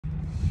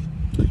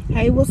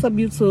Hey, what's up,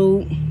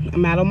 YouTube?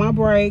 I'm out on my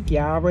break.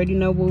 Y'all already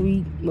know what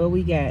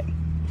we got.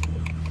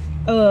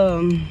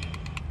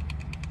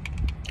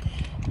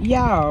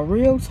 Y'all,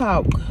 real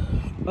talk.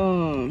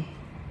 Y'all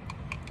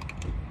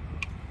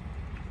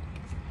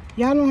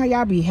know how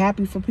y'all be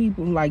happy for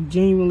people, like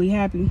genuinely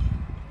happy.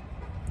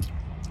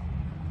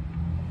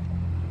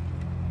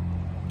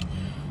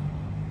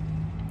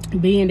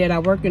 Being that I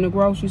work in the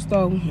grocery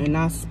store, and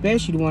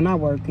especially the one I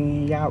work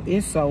in, y'all,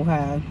 it's so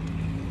high.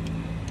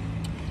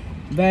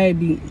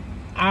 Baby,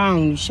 I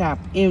only shop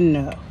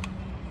enough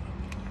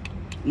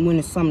when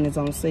it's something that's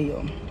on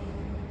sale.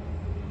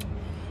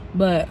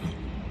 But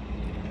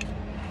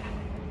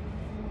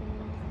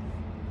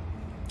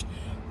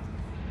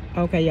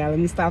okay, y'all, let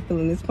me stop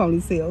feeling this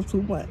ponytail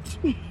too much.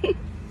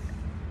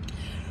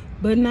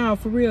 But now,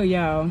 for real,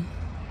 y'all.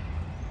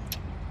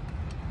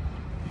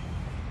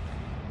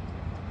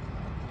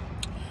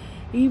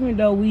 Even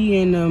though we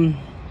in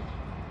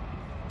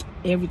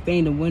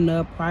everything that went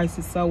up,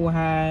 prices so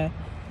high,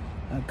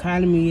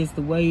 economy is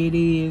the way it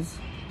is,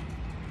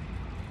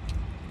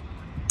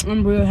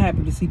 I'm real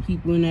happy to see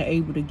people in there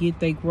able to get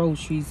their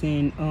groceries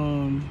and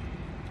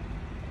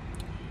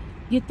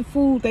get the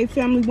food they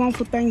family want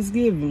for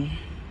Thanksgiving.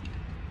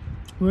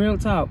 Real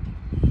talk.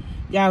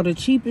 Y'all, the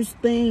cheapest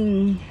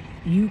thing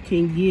you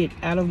can get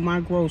out of my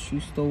grocery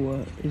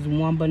store is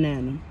one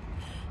banana.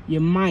 You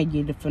might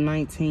get it for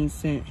 19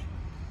 cents.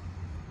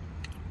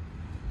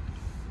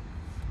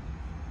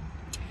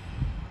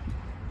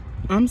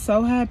 I'm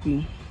so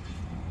happy.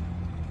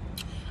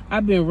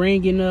 I've been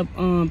ringing up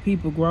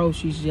people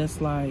groceries, just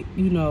like,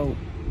 you know,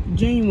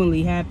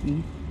 genuinely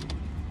happy,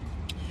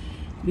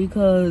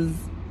 because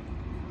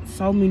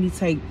so many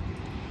take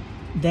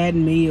that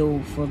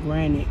meal for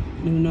granted,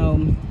 you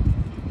know.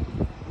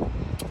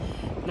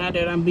 Not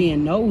that I'm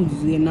being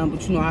nosy and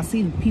but you know, I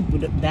see the people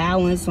that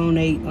balance on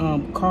their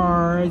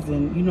cards,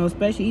 and you know,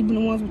 especially even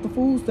the ones with the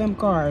food stamp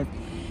cards,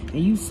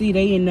 and you see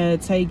they in there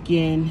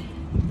taking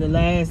the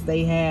last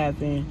they have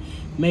and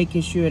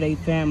making sure they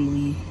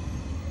family,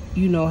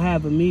 you know,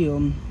 have a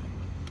meal.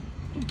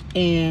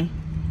 And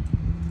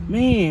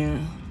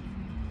man,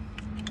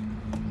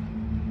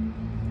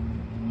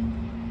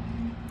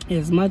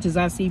 as much as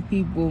I see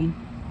people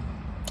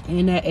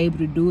and they're able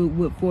to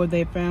do it for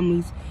their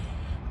families,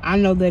 I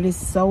know that it's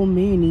so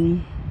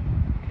many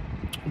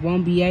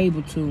won't be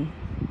able to.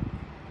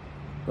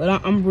 But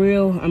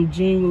I'm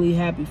genuinely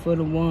happy for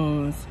the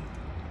ones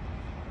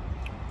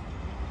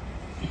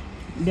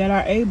that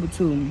are able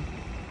to.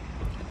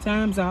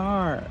 Times are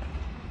hard.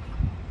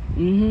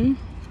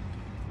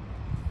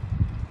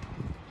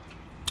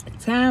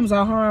 Times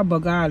are hard, but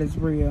God is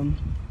real.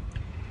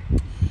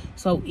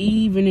 So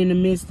even in the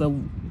midst of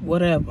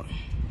whatever,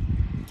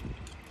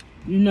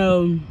 you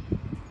know,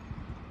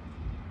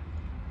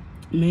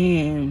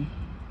 man,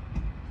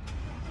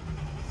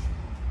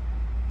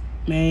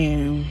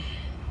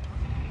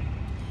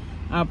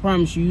 I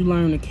promise you, you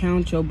learn to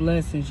count your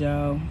blessings,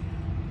 y'all.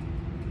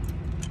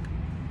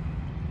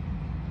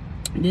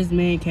 This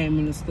man came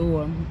in the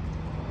store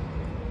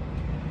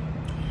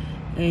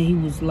and he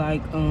was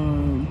like,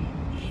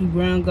 he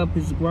rang up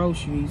his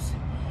groceries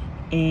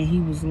and he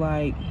was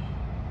like,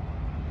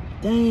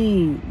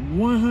 dang,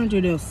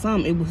 100 and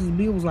something. His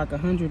bill was like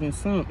 100 and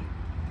something.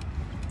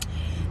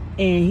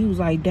 And he was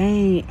like,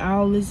 dang,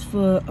 all this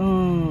for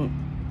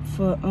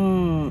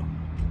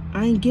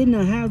I ain't getting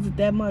none. How's it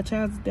that much?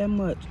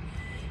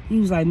 He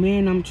was like,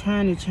 man, I'm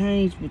trying to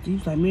change, but he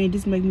was like, man,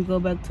 this make me go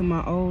back to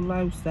my old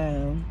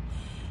lifestyle.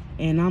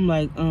 And I'm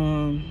like,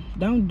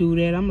 don't do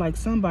that. I'm like,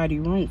 somebody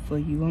wrong for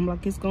you. I'm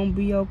like, it's gonna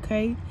be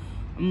okay.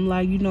 I'm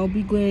like, you know,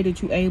 be glad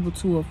that you're able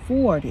to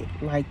afford it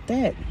like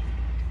that.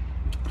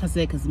 I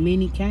said, because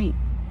many can't.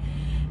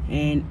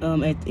 And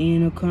at the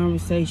end of the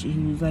conversation, he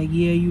was like,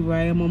 yeah, you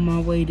right. I'm on my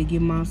way to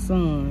get my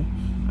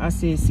son. I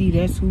said, see,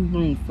 that's who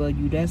room for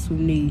you. That's who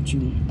needs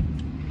you.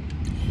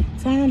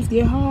 Times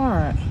get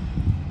hard.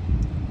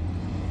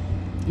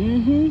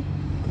 And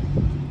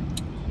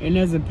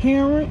as a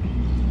parent,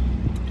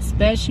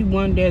 especially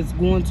one that's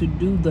going to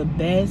do the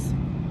best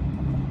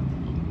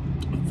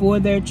for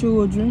their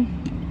children,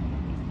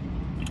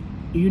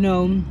 you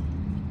know,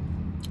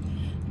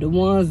 the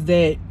ones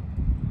that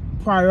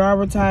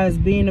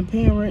prioritize being a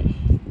parent,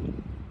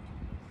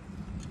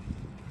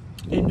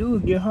 and do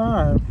it get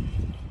hard.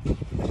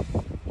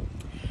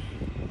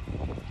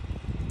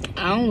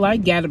 I don't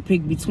like gotta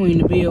pick between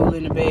the bill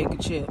and the bag of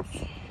chips.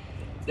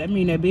 That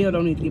mean that bill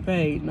don't need to get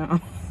paid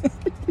now.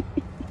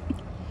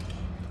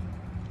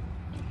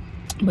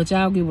 But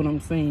y'all get what I'm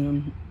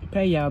saying.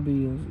 Pay y'all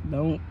bills.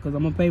 Don't, cause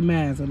I'm gonna pay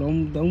mine. So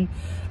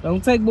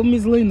don't take what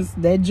Ms.Lina,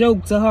 that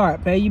joke to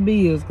heart. Pay your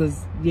bills,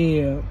 cause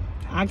yeah,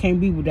 I can't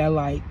be with that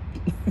like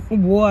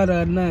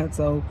water or nothing.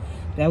 So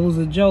that was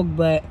a joke,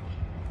 but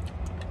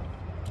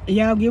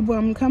y'all get where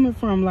I'm coming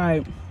from.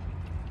 Like,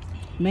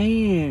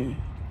 man,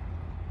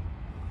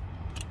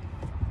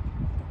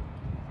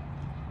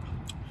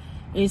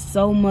 it's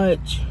so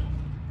much.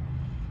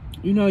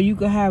 You know, you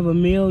could have $1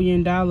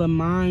 million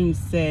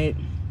mindset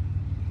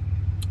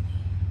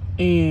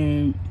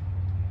and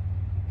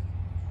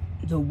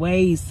the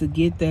ways to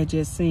get there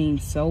just seem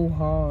so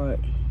hard.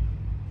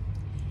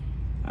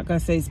 Like I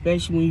say,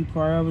 especially when you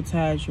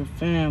prioritize your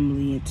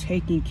family and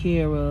taking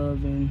care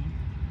of, and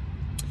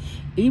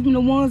even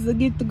the ones that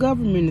get the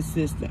government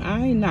assistance. I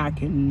ain't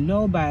knocking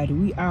nobody.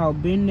 We all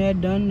been there,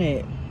 done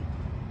that.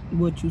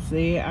 What you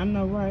said, I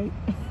know, right?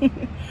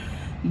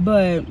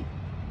 But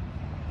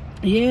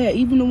yeah,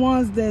 even the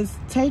ones that's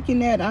taking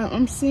that,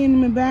 I'm seeing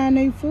them and buying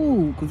their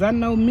food, because I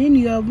know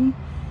many of them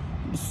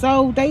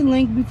sold they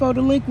link before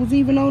the link was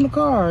even on the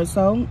card.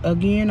 So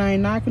again, I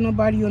ain't knocking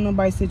nobody or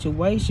nobody's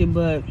situation,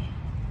 but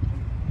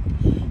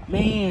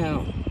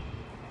man,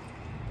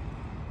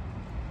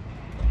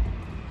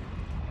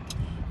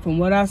 from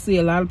what I see,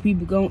 a lot of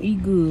people gonna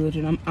eat good,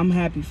 and I'm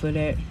happy for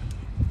that.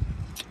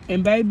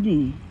 And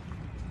baby,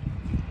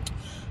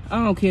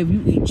 I don't care if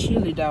you eat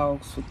chili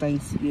dogs for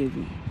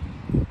Thanksgiving.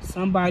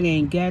 Somebody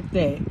ain't got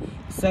that.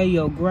 Say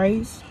your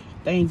grace.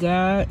 Thank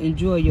God.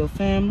 Enjoy your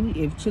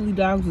family. If chili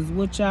dogs is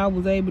what y'all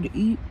was able to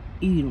eat,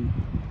 eat them.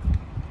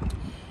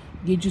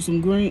 Get you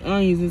some green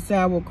onions and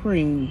sour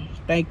cream.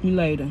 Thank me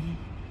later.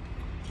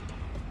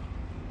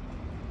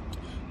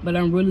 But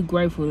I'm really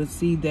grateful to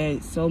see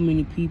that so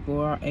many people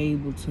are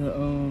able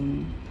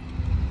to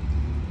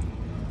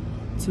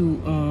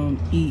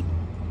eat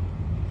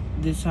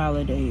this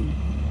holiday.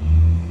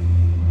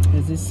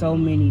 Because there's so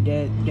many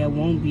that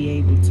won't be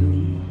able to.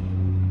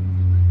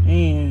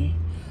 And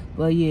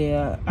but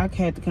yeah, I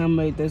had to come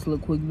make this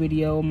little quick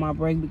video on my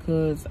break,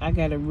 because I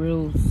got a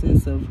real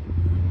sense of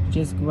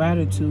just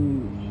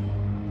gratitude,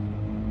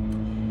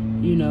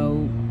 you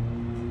know,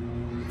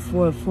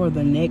 for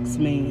the next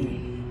man.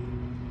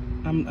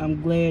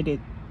 I'm glad that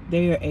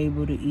they're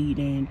able to eat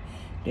and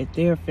that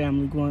their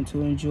family going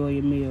to enjoy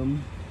a meal.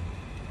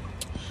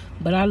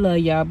 But I love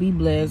y'all. Be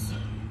blessed.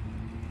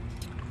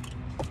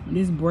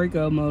 This break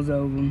almost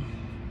over.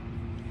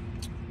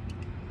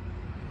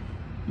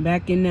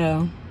 Back in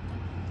now.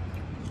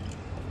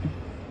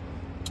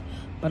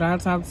 But I'll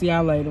talk to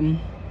y'all later.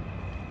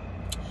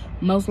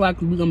 Most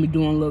likely we're gonna be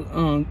doing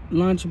little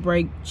lunch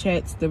break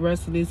chats the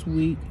rest of this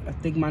week. I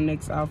think my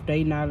next off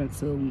day not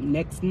until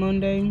next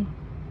Monday.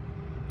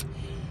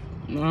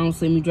 I don't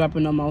see me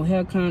dropping no more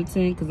hair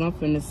content, because I'm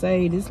finna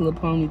say this little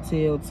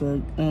ponytail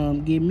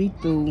to get me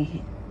through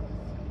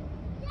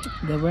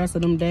the rest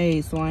of them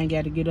days, so I ain't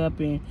got to get up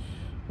and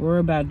worry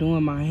about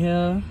doing my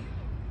hair.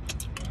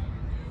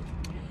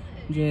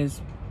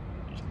 Just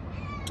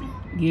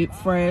get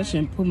fresh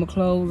and put my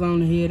clothes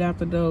on and head out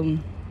the door.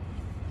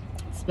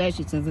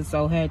 Especially since it's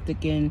so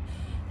hectic and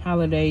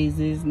holidays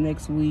is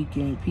next week,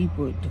 and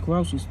people at the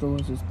grocery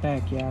stores is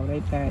packed, y'all.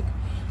 They pack.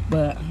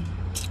 But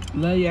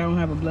love y'all.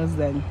 Have a blessed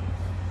day.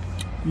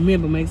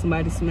 Remember, make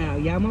somebody smile.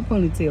 Y'all, my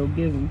ponytail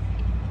giving.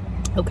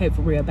 Okay,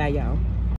 for real. Bye, y'all.